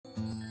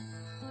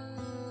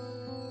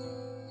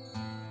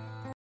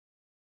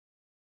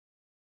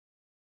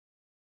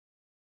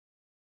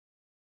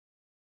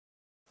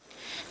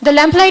The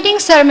lamplighting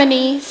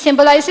ceremony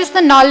symbolizes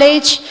the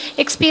knowledge,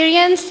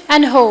 experience,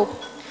 and hope.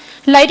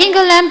 Lighting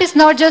a lamp is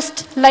not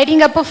just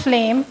lighting up a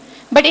flame,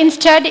 but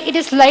instead it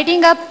is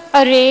lighting up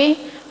a ray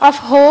of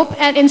hope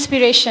and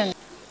inspiration.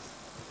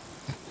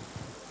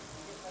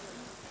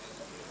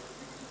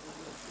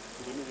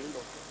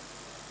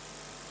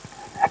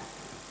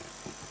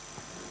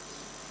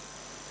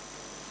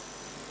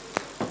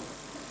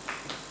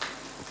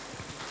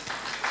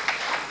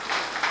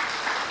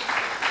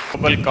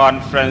 Global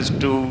Conference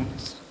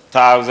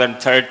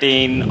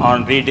 2013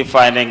 on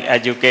Redefining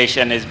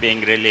Education is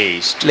being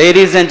released.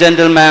 Ladies and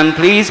gentlemen,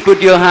 please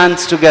put your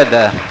hands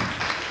together.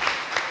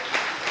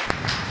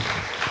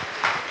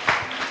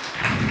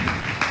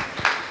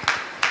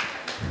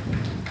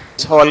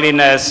 His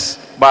Holiness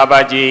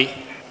Babaji,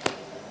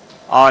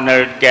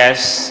 honored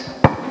guests,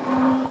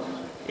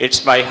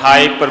 it's my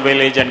high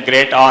privilege and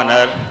great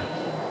honor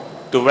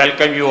to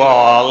welcome you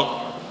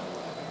all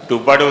to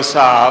Baru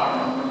Sahib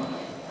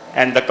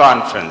and the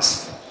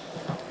conference.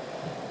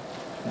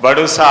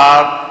 Baru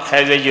Sahib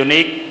has a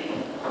unique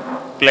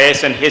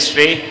place in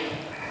history.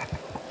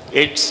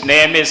 Its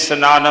name is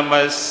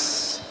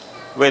synonymous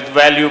with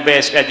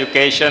value-based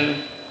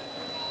education,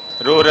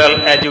 rural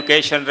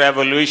education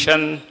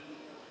revolution,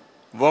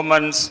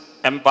 women's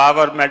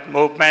empowerment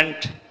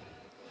movement,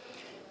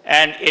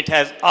 and it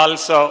has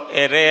also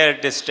a rare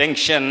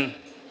distinction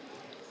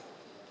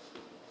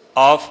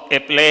of a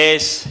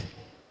place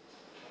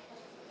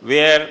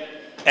where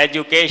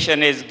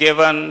education is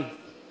given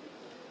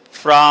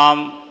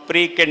from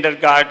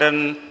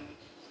pre-kindergarten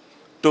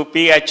to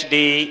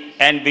PhD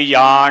and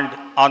beyond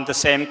on the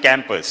same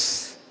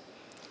campus.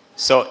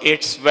 So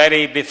it's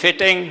very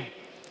befitting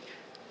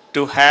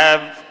to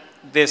have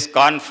this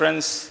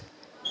conference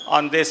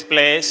on this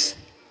place.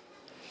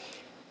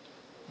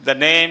 The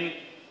name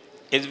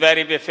is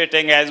very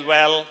befitting as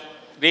well,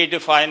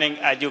 Redefining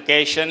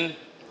Education.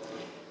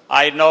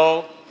 I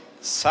know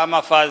some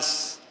of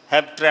us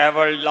have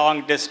traveled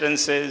long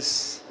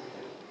distances,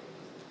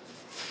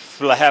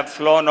 have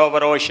flown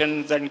over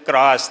oceans and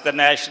crossed the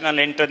national,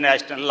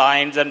 international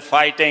lines and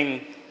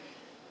fighting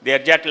their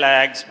jet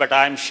lags, but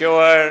I'm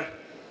sure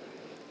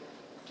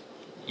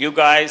you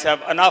guys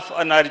have enough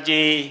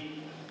energy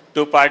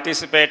to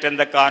participate in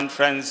the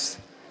conference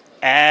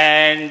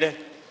and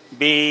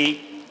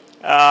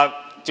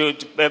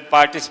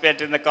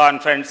participate in the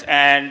conference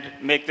and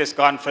make this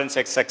conference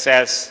a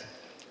success.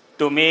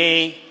 To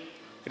me,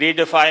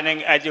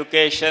 redefining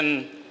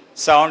education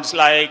sounds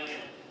like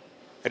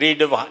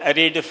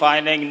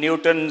redefining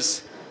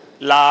Newton's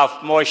law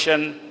of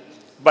motion.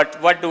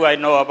 But what do I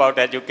know about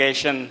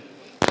education?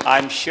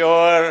 I'm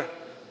sure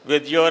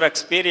with your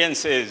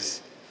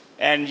experiences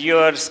and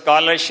your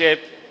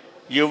scholarship,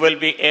 you will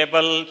be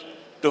able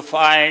to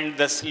find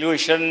the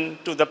solution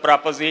to the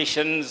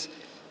propositions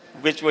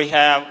which we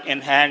have in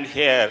hand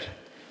here.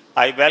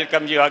 I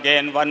welcome you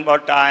again one more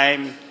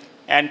time,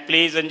 and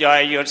please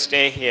enjoy your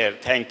stay here.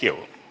 Thank you.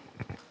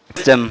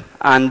 Wisdom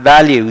and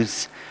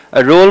values,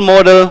 a role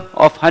model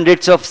of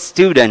hundreds of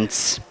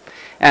students,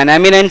 an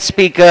eminent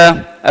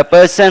speaker, a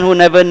person who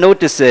never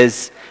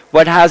notices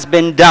what has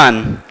been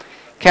done,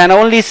 can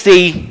only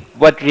see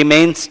what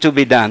remains to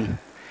be done.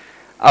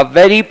 A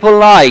very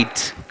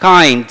polite,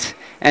 kind,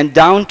 and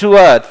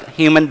down-to-earth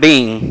human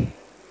being.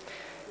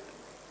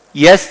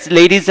 Yes,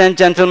 ladies and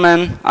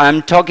gentlemen, I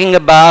am talking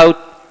about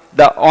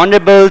the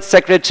Honorable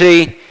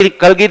Secretary,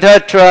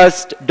 Kalgidhar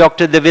Trust,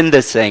 Dr.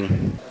 Devinder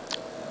Singh.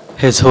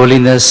 His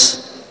Holiness,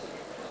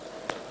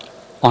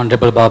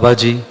 Honorable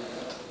Babaji,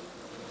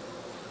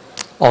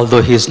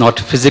 although he is not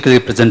physically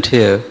present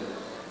here,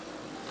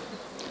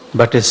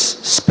 but his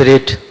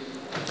spirit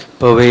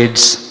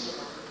pervades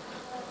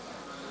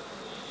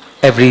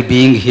every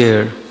being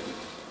here,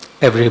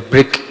 every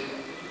brick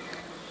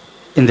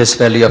in this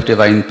valley of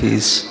divine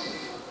peace.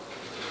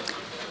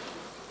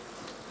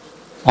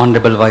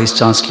 Honorable Vice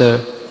Chancellor,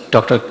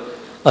 Dr.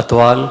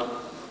 Atwal,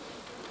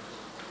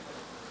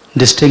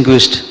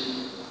 distinguished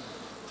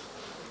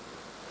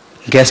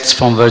guests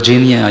from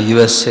Virginia,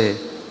 USA,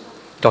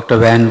 Dr.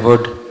 Van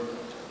Wood,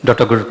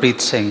 Dr. Gurpreet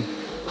Singh,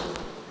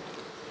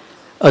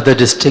 other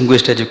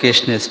distinguished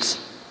educationists,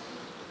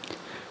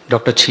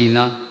 Dr.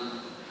 Cheena,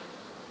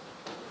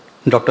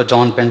 Dr.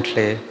 John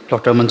Bentley,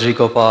 Dr. Manjari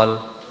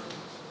Gopal,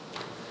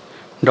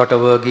 Dr.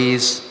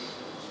 Verghese,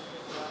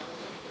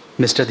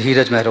 Mr.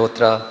 Dheeraj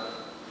Mehrotra,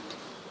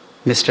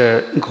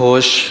 Mr.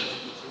 Ghosh,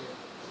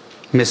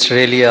 Ms.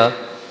 Relia,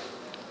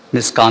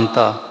 Ms.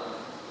 Kanta,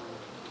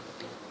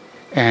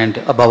 and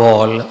above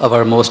all,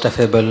 our most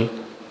affable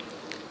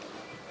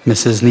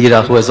Mrs.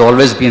 Neera, who has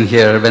always been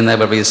here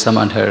whenever we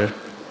summon her.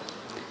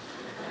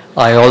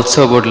 I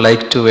also would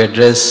like to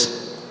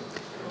address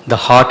the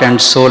heart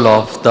and soul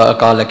of the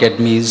Akal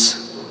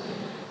Academies,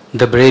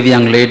 the brave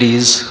young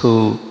ladies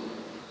who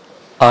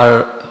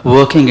are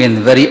working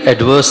in very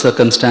adverse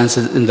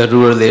circumstances in the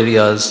rural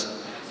areas.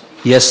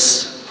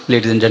 Yes,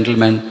 ladies and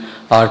gentlemen,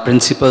 our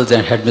principals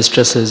and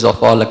headmistresses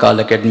of all Akal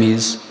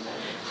Academies,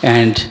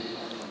 and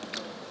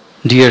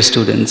dear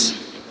students,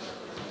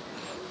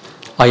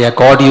 I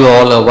accord you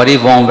all a very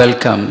warm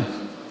welcome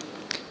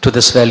to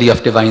this Valley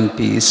of Divine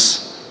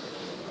Peace.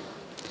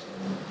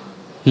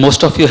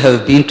 Most of you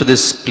have been to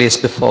this place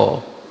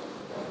before,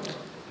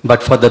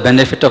 but for the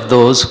benefit of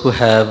those who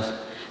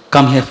have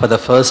come here for the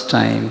first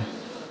time,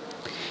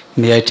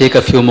 may I take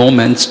a few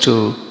moments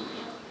to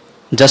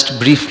just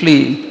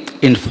briefly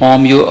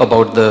inform you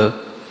about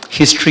the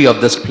history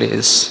of this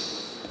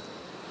place.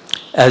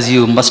 As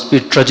you must be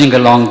trudging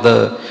along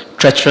the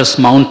treacherous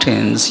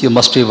mountains, you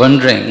must be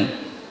wondering,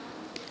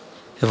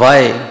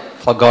 why,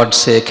 for God's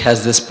sake,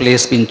 has this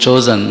place been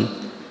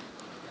chosen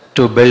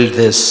to build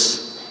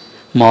this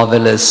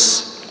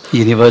marvelous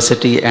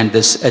university and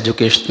this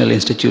educational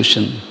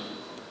institution?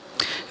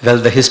 Well,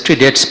 the history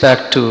dates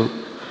back to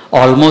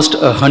almost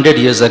 100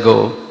 years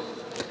ago,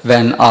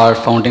 when our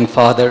founding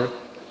father,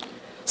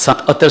 Sant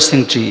Atar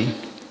Singh Ji,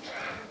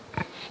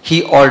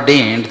 he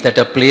ordained that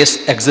a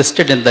place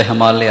existed in the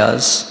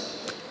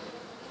Himalayas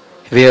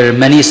where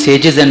many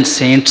sages and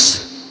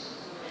saints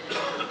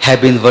have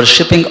been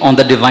worshipping on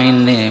the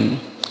divine name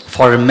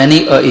for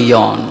many a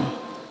eon.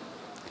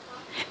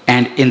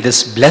 And in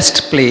this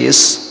blessed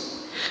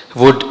place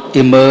would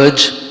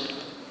emerge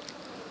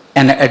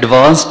an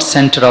advanced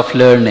center of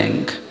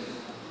learning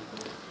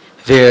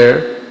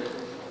where,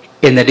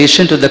 in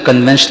addition to the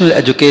conventional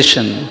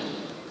education,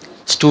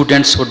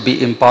 students would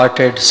be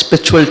imparted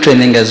spiritual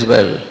training as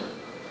well,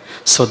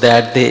 so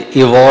that they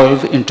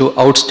evolve into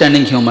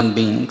outstanding human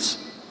beings,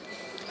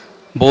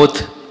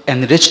 both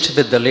enriched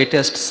with the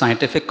latest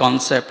scientific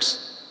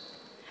concepts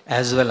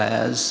as well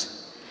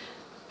as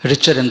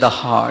richer in the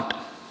heart,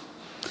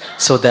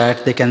 so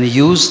that they can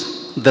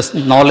use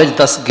the knowledge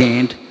thus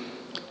gained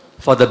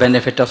for the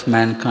benefit of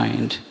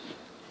mankind.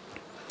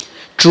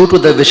 True to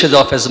the wishes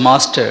of his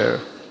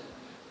master,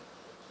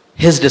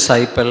 his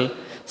disciple,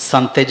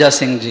 Sant Teja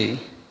Singh Ji,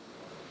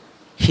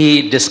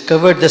 he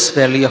discovered this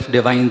Valley of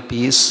Divine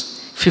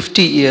Peace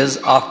 50 years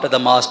after the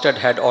master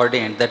had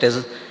ordained, that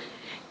is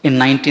in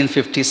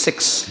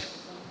 1956.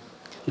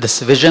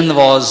 This vision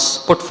was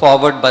put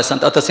forward by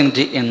Sant Atar Singh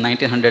Ji in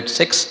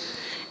 1906,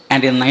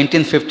 and in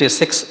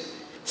 1956,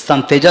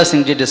 Sant Teja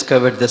Singh Ji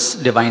discovered this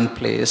divine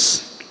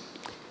place.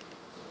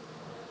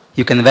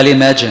 You can well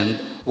imagine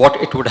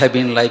what it would have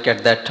been like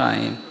at that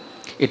time.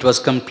 It was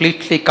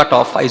completely cut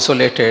off,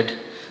 isolated.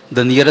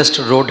 The nearest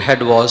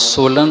roadhead was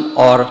Solan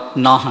or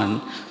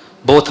Nahan,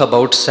 both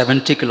about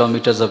 70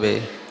 kilometers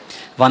away.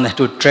 One had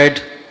to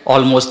tread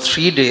almost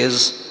 3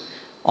 days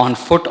on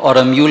foot or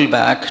a mule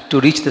back to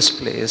reach this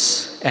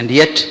place. And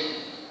yet,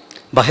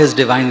 by his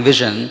divine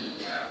vision,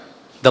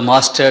 the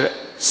master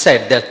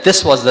said that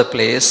this was the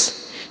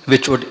place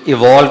which would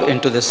evolve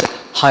into this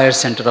higher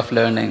center of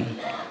learning.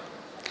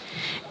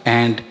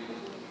 And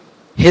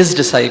his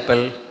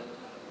disciple,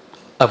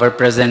 our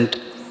present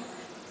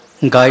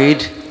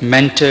guide,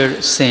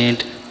 mentor,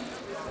 saint,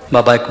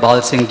 Baba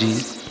Iqbal Singh Ji,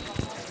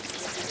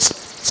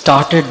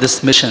 started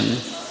this mission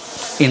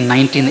in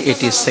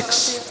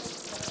 1986.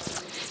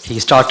 He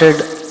started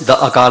the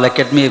Akal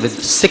Academy with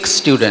 6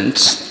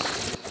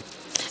 students,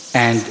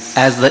 and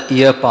as the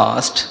year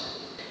passed,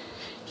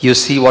 you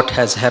see what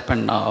has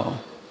happened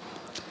now.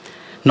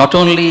 Not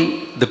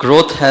only the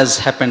growth has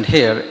happened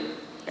here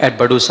at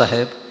Baru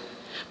Sahib,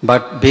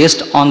 but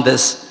based on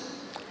this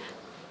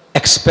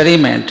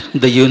experiment,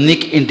 the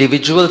unique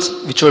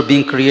individuals which were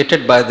being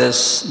created by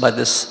this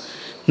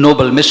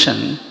noble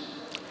mission,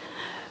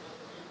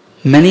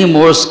 many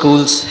more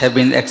schools have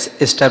been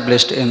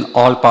established in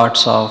all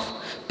parts of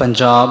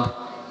Punjab,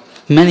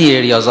 many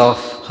areas of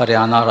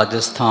Haryana,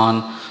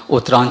 Rajasthan,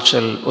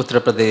 Uttaranchal, Uttar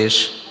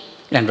Pradesh,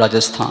 and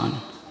Rajasthan.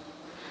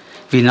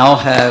 We now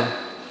have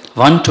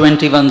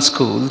 121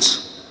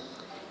 schools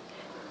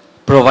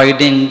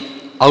providing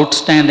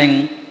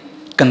outstanding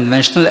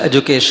conventional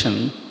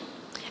education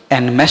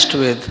and meshed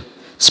with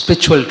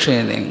spiritual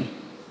training,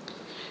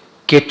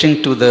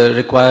 catering to the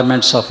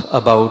requirements of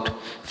about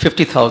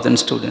 50,000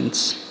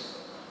 students.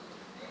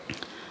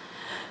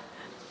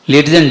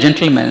 Ladies and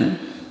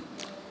gentlemen,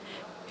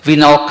 we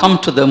now come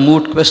to the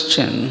moot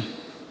question,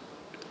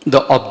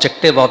 the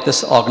objective of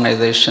this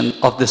organization,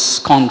 of this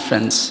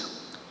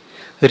conference,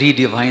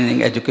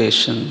 redefining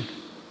education.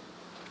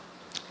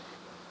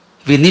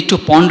 We need to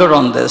ponder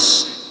on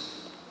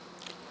this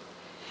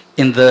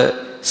in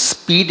the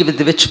speed with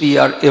which we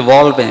are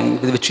evolving,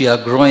 with which we are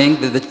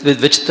growing,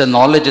 with which the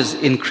knowledge is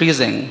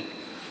increasing,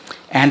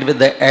 and with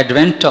the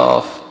advent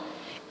of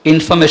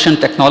information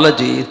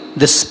technology,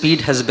 this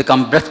speed has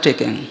become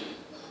breathtaking.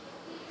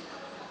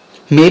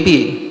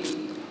 Maybe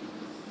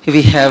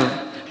we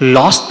have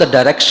lost the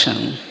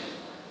direction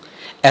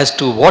as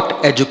to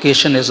what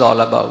education is all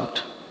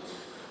about.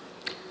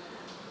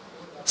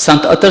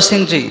 Sant Atar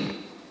Singh Ji,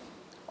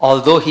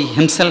 although he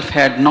himself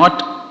had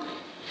not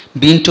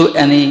been to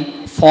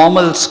any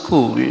formal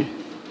school,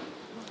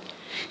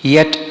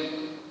 yet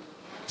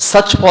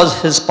such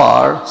was his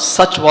power,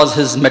 such was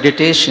his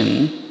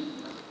meditation,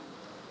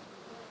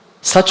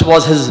 such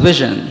was his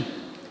vision,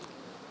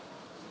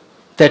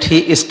 that he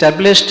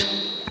established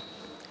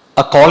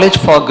a college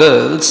for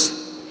girls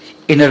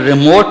in a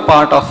remote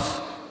part of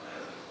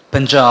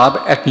Punjab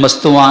at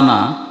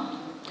Mastuana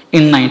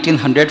in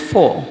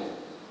 1904.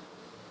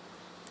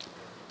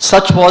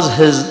 Such was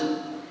his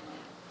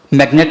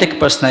magnetic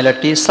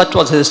personality, such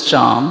was his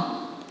charm,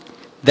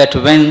 that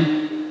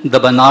when the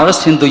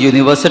Banaras Hindu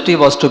University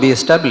was to be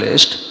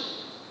established,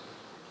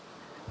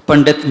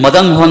 Pandit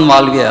Madan Mohan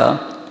Malviya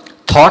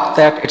thought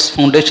that its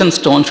foundation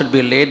stone should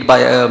be laid by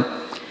a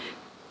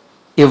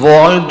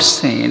evolved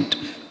saint,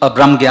 a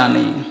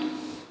Brahmgyani.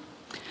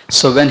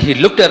 So when he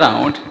looked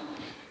around,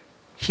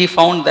 he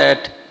found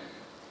that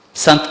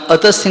Sant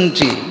Atar Singh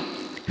Ji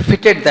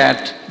fitted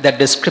that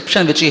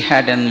description which he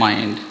had in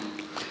mind.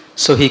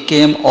 So he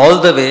came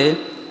all the way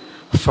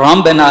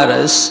from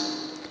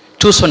Benares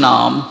to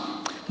Sunam,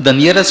 the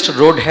nearest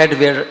roadhead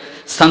where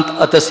Sant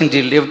Atar Singh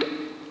Ji lived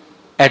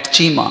at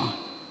Chima,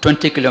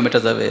 20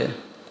 kilometers away.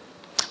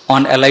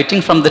 On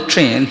alighting from the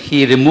train,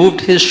 he removed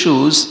his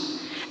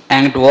shoes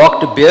and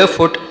walked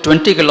barefoot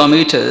 20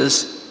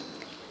 kilometers,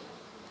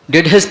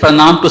 did his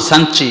pranam to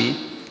Sant Ji,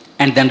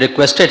 and then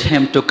requested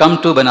him to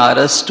come to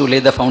Benares to lay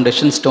the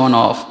foundation stone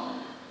of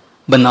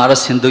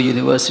Banaras Hindu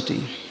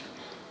University.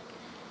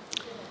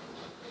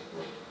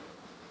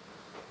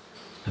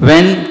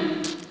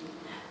 When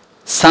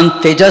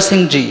Sant Teja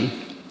Singh Ji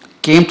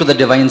came to the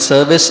divine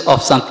service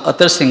of Sant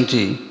Atar Singh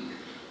Ji,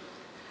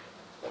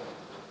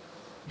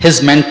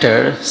 his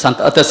mentor, Sant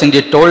Atar Singh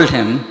Ji, told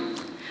him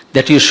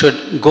that you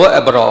should go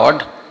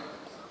abroad,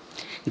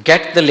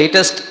 get the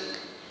latest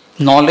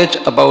knowledge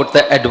about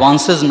the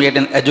advances made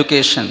in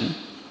education,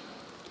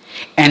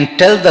 and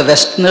tell the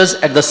Westerners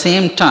at the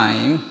same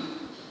time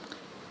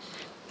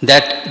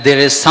that there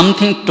is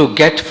something to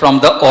get from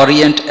the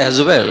Orient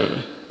as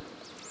well,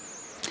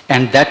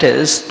 and that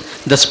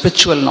is the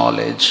spiritual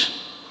knowledge.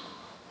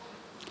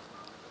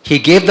 He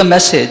gave the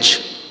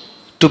message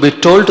to be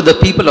told to the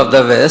people of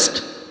the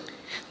West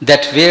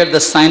that where the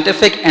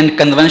scientific and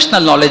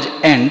conventional knowledge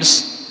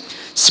ends,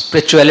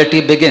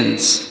 spirituality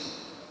begins.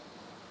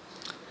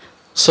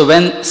 So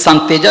when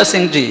Sant Teja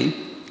Singh Ji,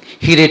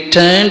 he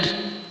returned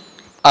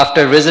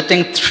after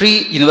visiting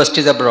 3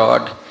 universities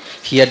abroad.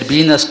 He had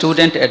been a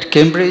student at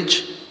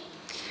Cambridge,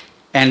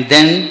 and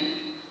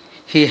then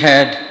he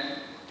had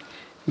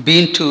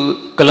been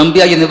to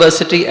Columbia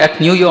University at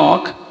New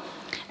York,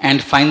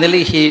 and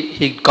finally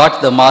he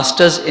got the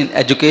master's in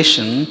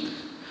education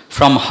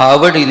from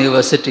Harvard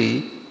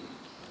University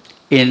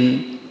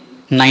in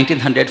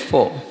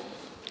 1904.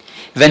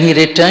 When he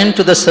returned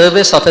to the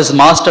service of his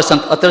master,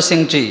 Sant Atar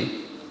Singh Ji,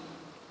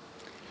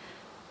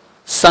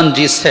 Sant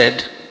Ji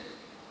said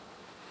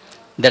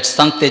that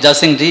Sant Teja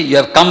Singh Ji, you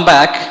have come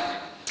back.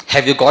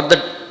 Have you got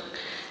the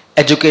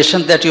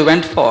education that you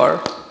went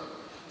for?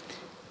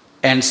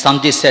 And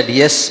Sant Ji said,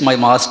 yes, my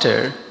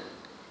master.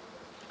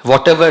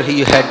 Whatever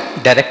you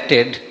had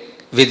directed,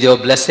 with your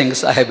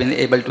blessings, I have been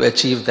able to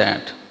achieve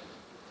that.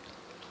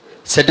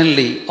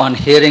 Suddenly, on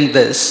hearing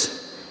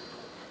this,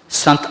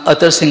 Sant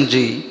Atar Singh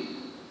Ji,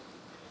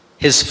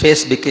 his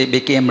face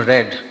became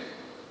red.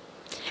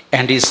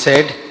 And he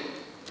said,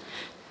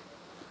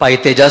 Bhai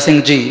Teja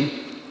Singh Ji,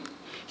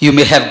 you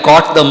may have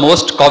got the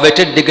most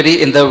coveted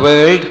degree in the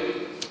world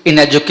in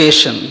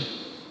education,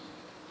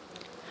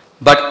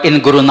 but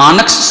in Guru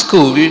Nanak's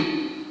school,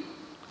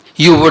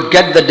 you would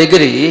get the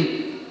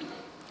degree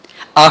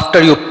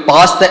after you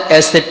pass the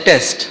acid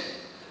test.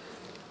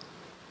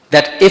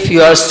 That if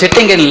you are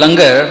sitting in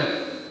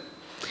langar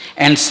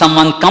and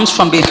someone comes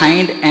from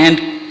behind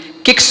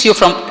and kicks you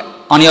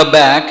on your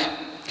back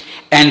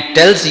and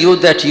tells you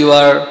that you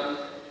are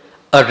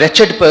a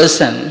wretched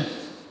person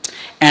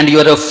and you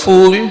are a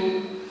fool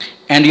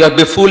and you are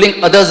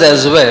befooling others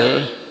as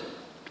well,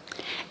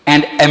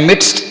 and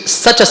amidst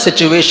such a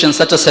situation,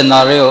 such a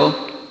scenario,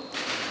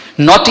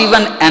 not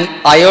even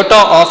an iota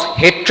of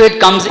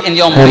hatred comes in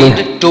your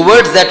mind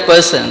towards that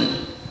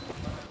person.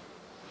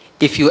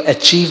 If you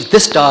achieve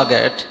this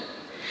target,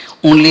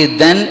 only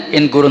then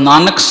in Guru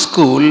Nanak's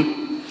school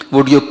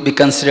would you be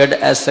considered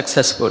as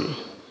successful.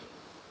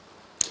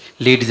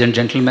 Ladies and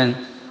gentlemen,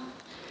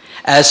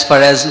 as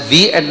far as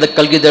we at the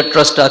Kalgidhar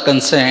Trust are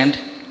concerned,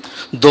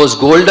 those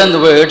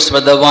golden words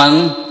were the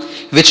one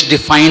which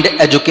defined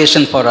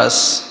education for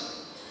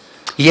us.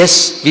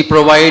 Yes, we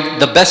provide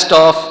the best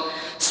of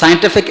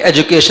scientific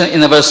education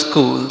in our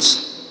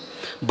schools,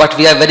 but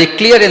we are very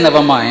clear in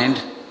our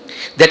mind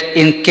that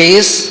in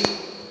case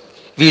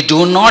we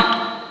do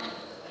not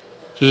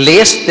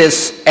lace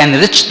this,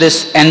 enrich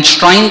this,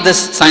 enshrine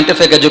this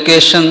scientific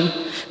education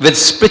with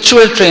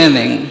spiritual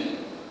training,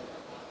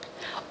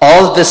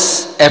 all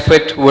this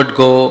effort would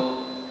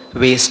go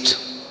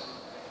waste.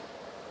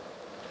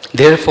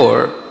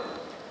 Therefore,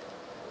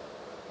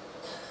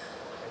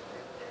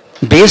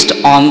 based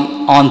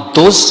on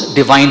those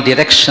divine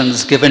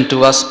directions given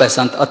to us by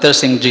Sant Atar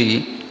Singh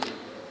Ji,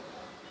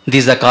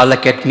 these Akal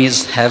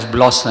Academies have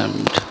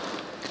blossomed.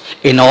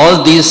 In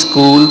all these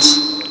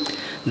schools,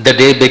 the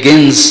day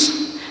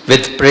begins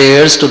with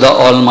prayers to the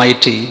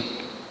Almighty,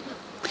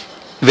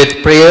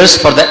 with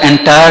prayers for the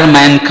entire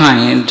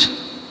mankind,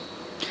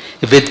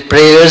 with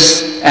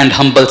prayers and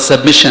humble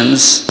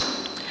submissions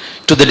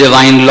to the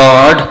Divine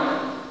Lord.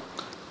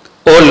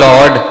 O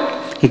Lord,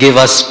 give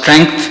us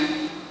strength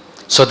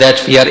so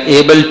that we are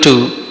able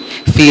to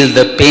feel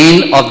the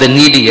pain of the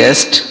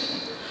neediest.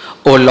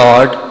 O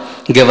Lord,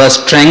 give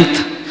us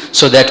strength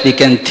so that we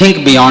can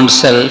think beyond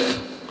self.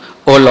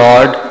 O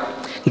Lord,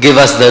 give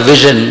us the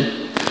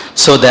vision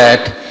so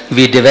that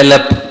we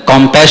develop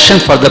compassion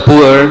for the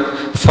poor,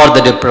 for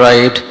the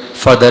deprived,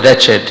 for the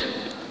wretched.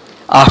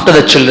 After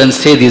the children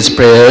say these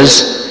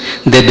prayers,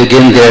 they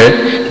begin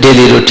their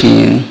daily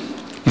routine.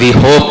 We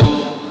hope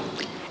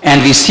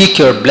and we seek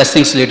your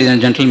blessings, ladies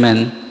and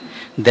gentlemen,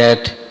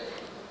 that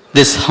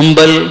this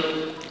humble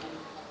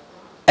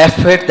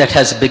effort that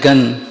has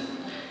begun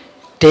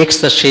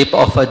takes the shape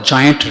of a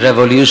giant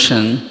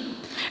revolution,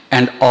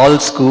 and all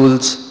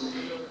schools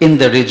in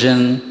the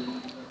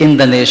region, in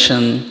the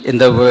nation, in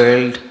the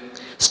world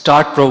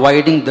start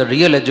providing the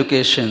real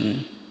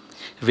education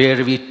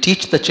where we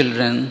teach the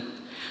children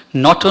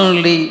not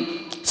only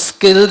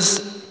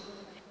skills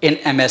in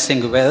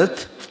amassing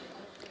wealth,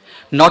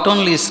 not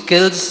only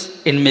skills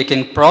in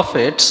making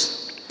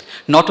profits,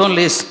 not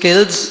only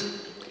skills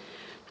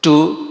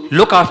to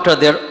look after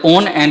their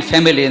own and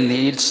family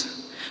needs,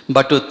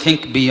 but to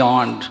think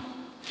beyond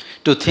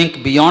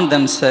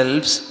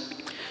themselves,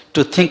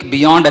 to think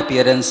beyond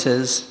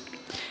appearances,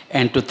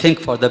 and to think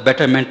for the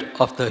betterment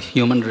of the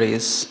human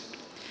race.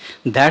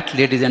 That,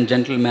 ladies and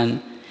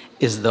gentlemen,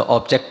 is the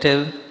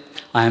objective.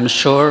 I am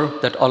sure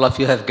that all of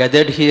you have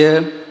gathered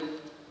here.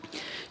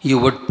 You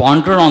would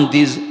ponder on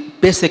these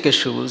basic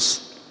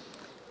issues.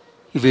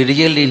 We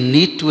really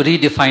need to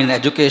redefine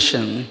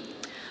education.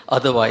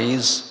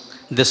 Otherwise,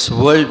 this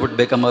world would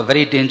become a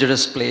very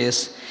dangerous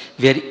place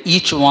where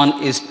each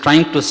one is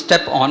trying to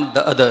step on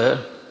the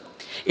other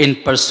in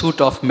pursuit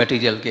of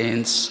material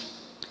gains.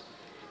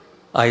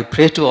 I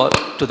pray to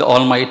the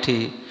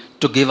Almighty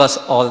to give us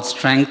all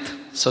strength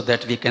so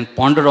that we can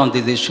ponder on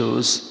these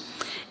issues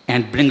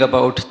and bring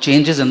about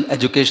changes in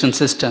education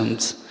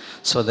systems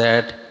so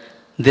that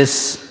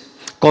this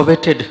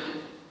coveted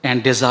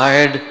and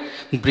desired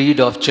breed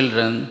of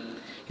children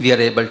we are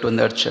able to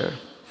nurture.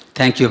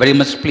 Thank you very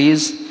much,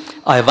 please.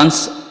 I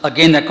once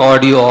again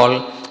accord you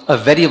all a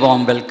very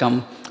warm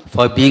welcome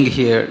for being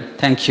here.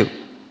 Thank you.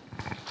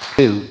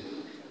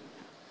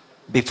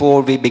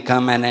 Before we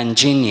become an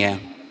engineer,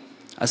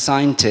 a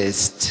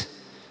scientist,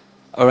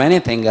 or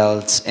anything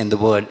else in the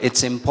world,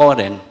 it's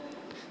important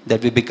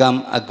that we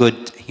become a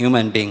good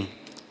human being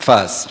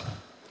first.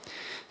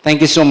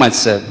 Thank you so much,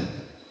 sir.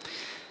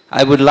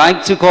 I would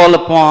like to call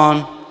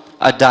upon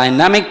a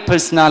dynamic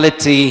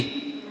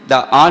personality,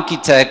 the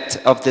architect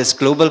of this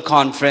global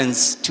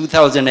conference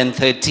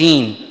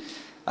 2013,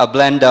 a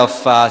blend of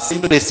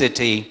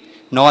simplicity,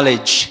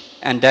 knowledge,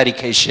 and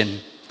dedication.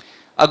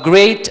 A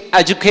great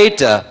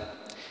educator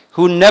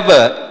who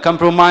never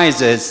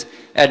compromises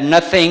at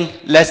nothing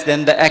less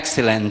than the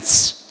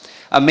excellence.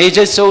 A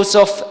major source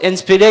of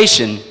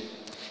inspiration.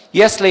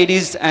 Yes,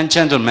 ladies and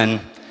gentlemen,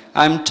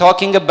 I'm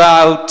talking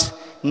about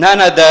none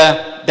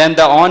other than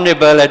the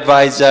Honorable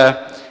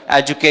Advisor,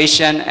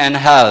 Education and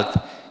Health,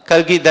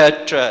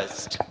 Kalgidhar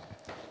Trust,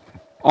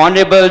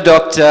 Honorable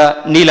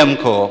Dr. Neelam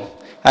Kaur.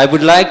 I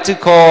would like to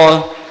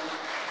call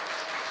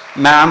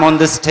ma'am on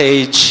the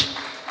stage.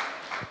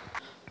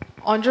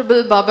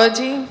 Honorable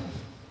Babaji,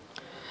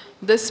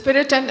 the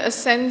spirit and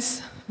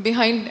essence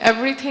behind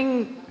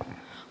everything,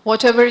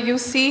 whatever you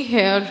see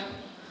here,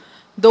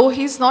 though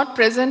he's not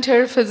present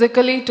here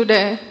physically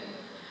today,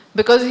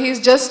 because he's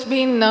just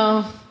been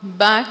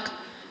back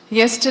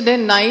yesterday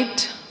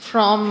night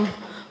from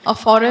a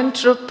foreign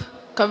trip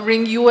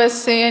covering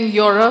USA and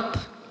Europe.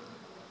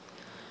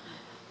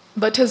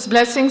 But his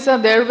blessings are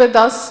there with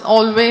us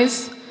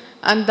always,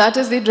 and that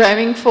is the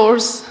driving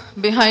force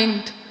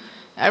behind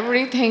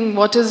everything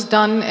what is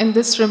done in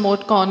this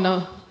remote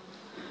corner.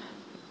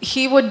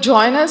 He would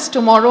join us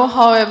tomorrow,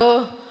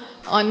 however,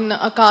 on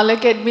Akal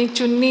Academy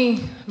Chunni,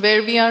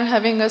 where we are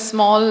having a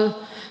small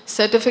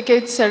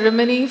certificate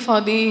ceremony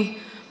for the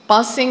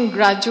passing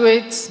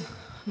graduates,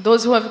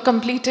 those who have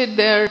completed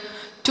their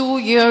 2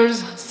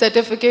 years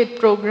certificate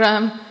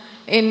program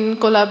in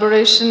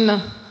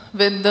collaboration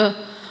with the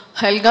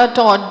Helga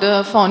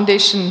Todd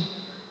Foundation.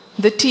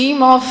 The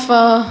team of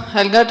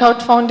Helga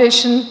Todd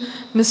Foundation,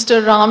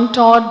 Mr. Ram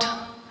Todd,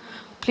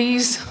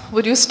 please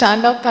would you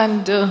stand up,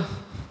 and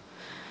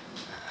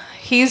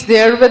he's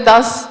there with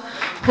us,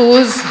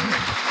 who's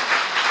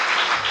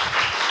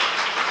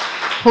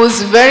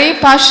very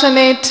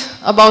passionate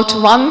about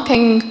one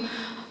thing,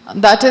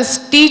 that is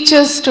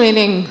teachers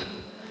training.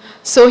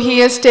 So he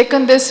has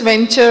taken this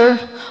venture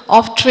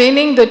of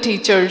training the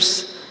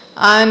teachers,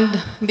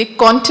 and the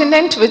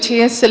continent which he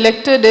has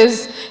selected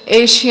is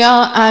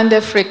Asia and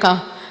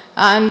Africa.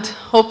 And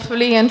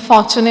hopefully and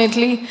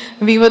fortunately,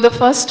 we were the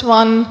first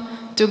one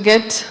to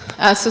get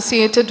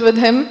associated with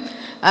him.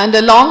 And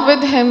along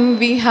with him,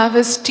 we have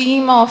his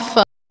team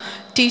of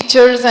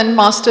teachers and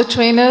master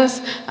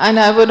trainers, and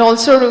I would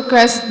also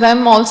request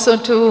them also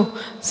to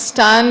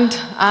stand,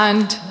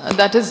 and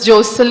that is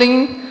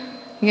Jocelyn.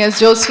 Yes,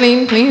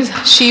 Jocelyn, please.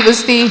 She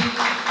was the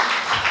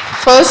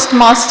first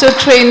master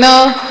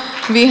trainer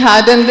we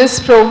had in this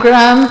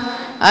program,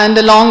 And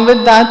along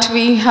with that,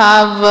 we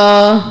have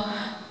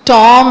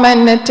Tom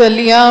and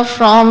Natalia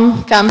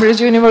from Cambridge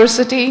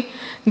University.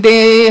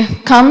 They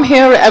come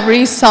here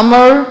every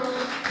summer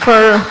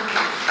for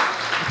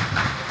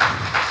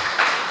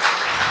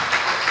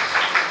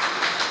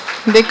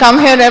They come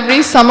here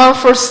every summer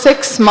for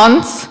 6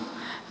 months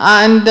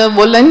and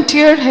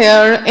volunteer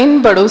here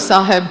in Baru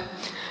Sahib.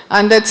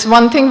 And that's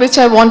one thing which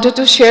I wanted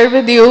to share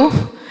with you.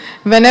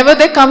 Whenever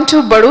they come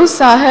to Baru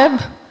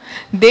Sahib,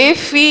 they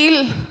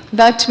feel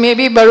that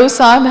maybe Baru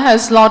Sahib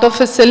has a lot of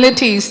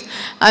facilities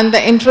and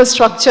the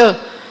infrastructure.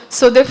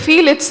 So they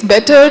feel it's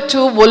better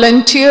to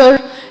volunteer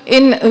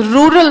in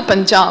rural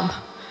Punjab.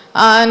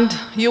 And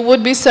you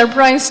would be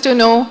surprised to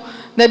know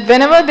that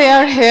whenever they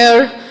are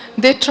here,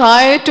 they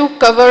try to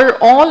cover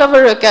all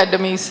our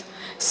academies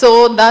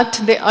so that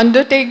they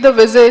undertake the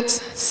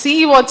visits,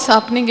 see what's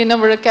happening in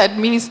our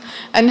academies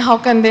and how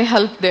can they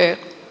help there.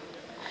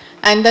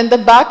 And then the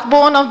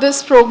backbone of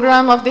this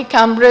program of the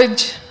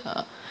Cambridge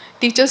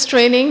Teachers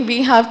Training,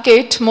 we have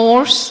Kate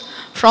Morse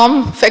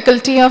from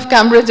Faculty of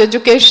Cambridge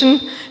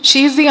Education.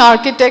 She's the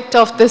architect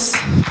of this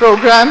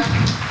program.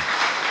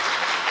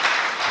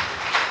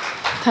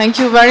 Thank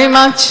you very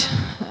much,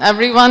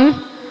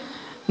 everyone.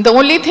 The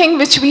only thing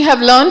which we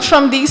have learned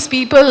from these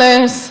people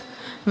is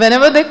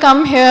whenever they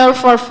come here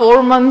for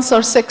 4 months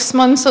or 6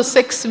 months or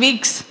 6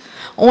 weeks,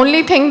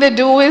 only thing they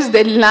do is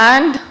they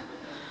land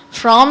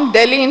from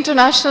Delhi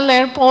International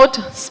Airport,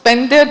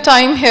 spend their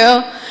time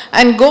here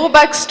and go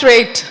back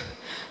straight.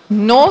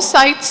 No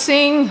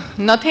sightseeing,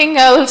 nothing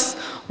else,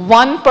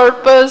 one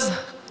purpose,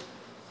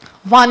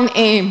 one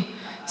aim.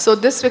 So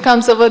this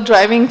becomes our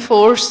driving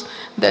force,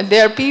 that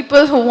there are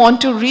people who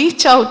want to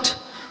reach out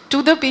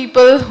to the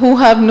people who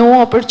have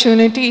no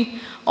opportunity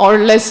or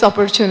less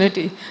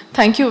opportunity.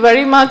 Thank you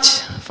very much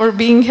for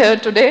being here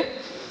today.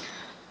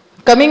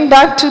 Coming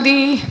back to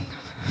the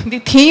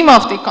theme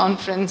of the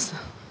conference.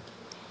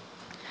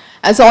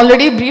 As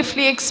already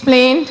briefly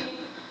explained,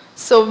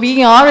 so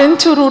we are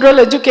into rural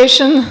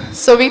education,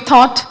 so we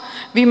thought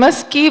we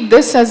must keep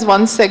this as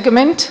one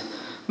segment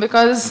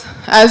because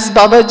as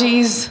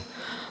Babaji's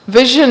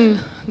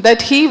vision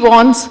that he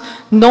wants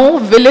no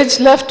village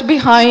left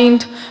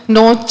behind,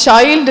 no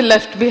child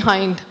left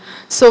behind.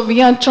 So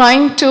we are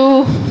trying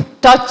to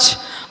touch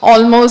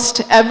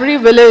almost every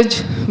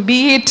village,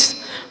 be it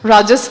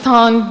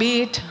Rajasthan,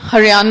 be it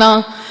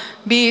Haryana,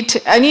 be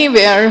it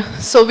anywhere.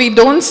 So we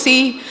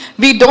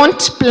don't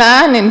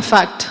plan in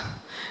fact.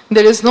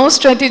 There is no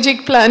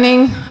strategic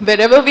planning.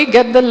 Wherever we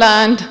get the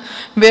land,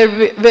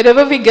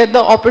 wherever we get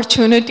the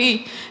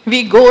opportunity,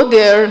 we go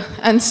there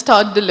and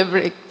start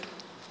delivering.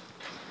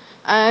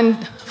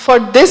 And for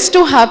this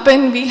to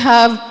happen, we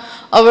have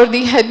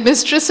the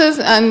headmistresses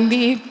and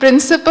the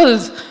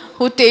principals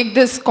who take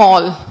this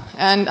call.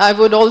 And I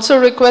would also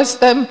request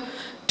them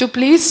to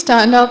please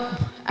stand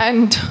up.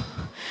 And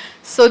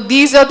so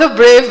these are the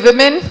brave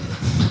women.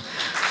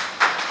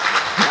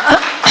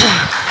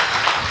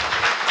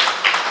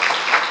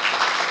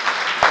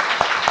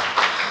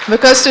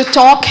 Because to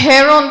talk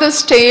here on the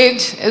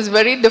stage is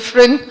very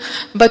different,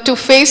 but to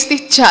face the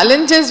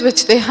challenges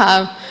which they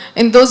have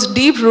in those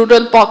deep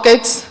rural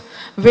pockets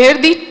where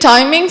the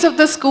timings of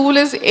the school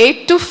is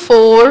 8 to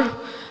 4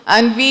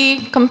 and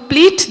we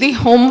complete the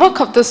homework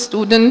of the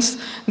students.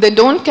 They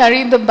don't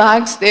carry the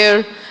bags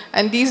there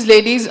and these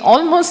ladies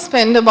almost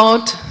spend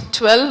about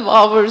 12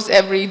 hours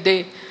every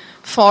day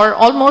for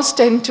almost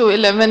 10 to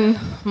 11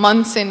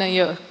 months in a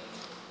year.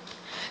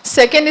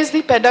 Second is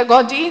the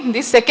pedagogy,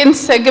 the second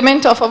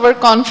segment of our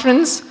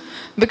conference,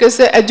 because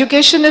the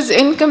education is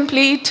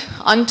incomplete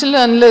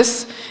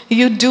unless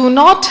you do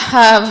not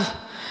have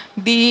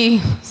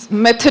the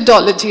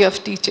methodology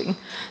of teaching.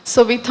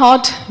 So we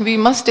thought we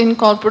must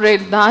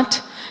incorporate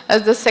that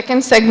as the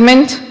second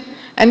segment.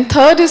 And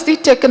third is the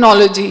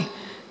technology.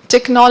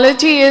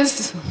 Technology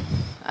is,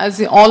 as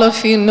all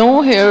of you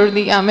know here,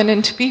 the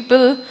eminent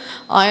people.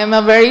 I am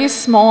a very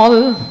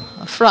small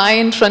fry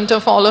in front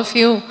of all of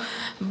you.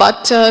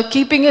 But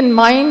keeping in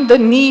mind the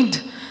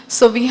need,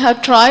 so we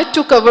have tried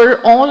to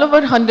cover all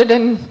our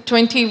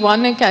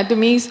 121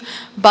 academies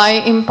by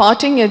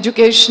imparting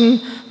education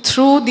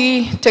through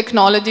the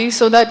technology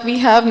so that we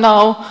have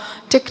now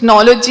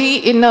technology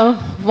in a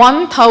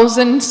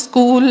 1,000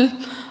 school,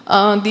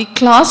 the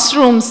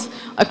classrooms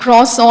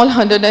across all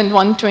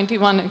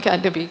 121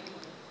 academy.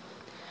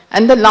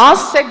 And the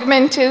last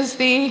segment is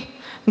the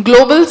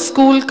global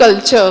school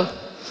culture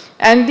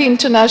and the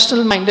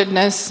international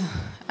mindedness.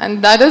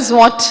 And that is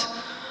what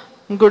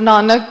Guru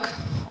Nanak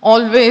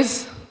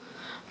always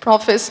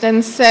professed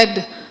and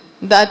said,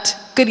 that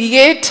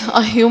create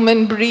a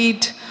human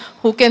breed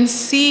who can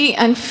see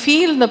and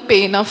feel the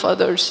pain of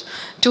others,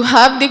 to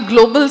have the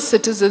global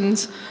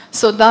citizens.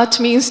 So that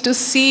means to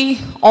see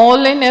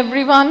all in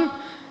everyone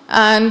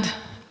and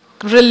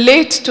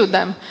relate to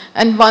them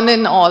and one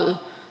in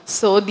all.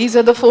 So these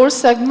are the 4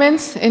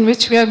 segments in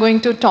which we are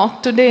going to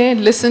talk today,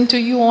 listen to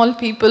you all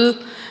people,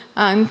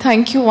 and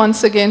thank you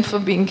once again for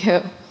being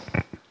here.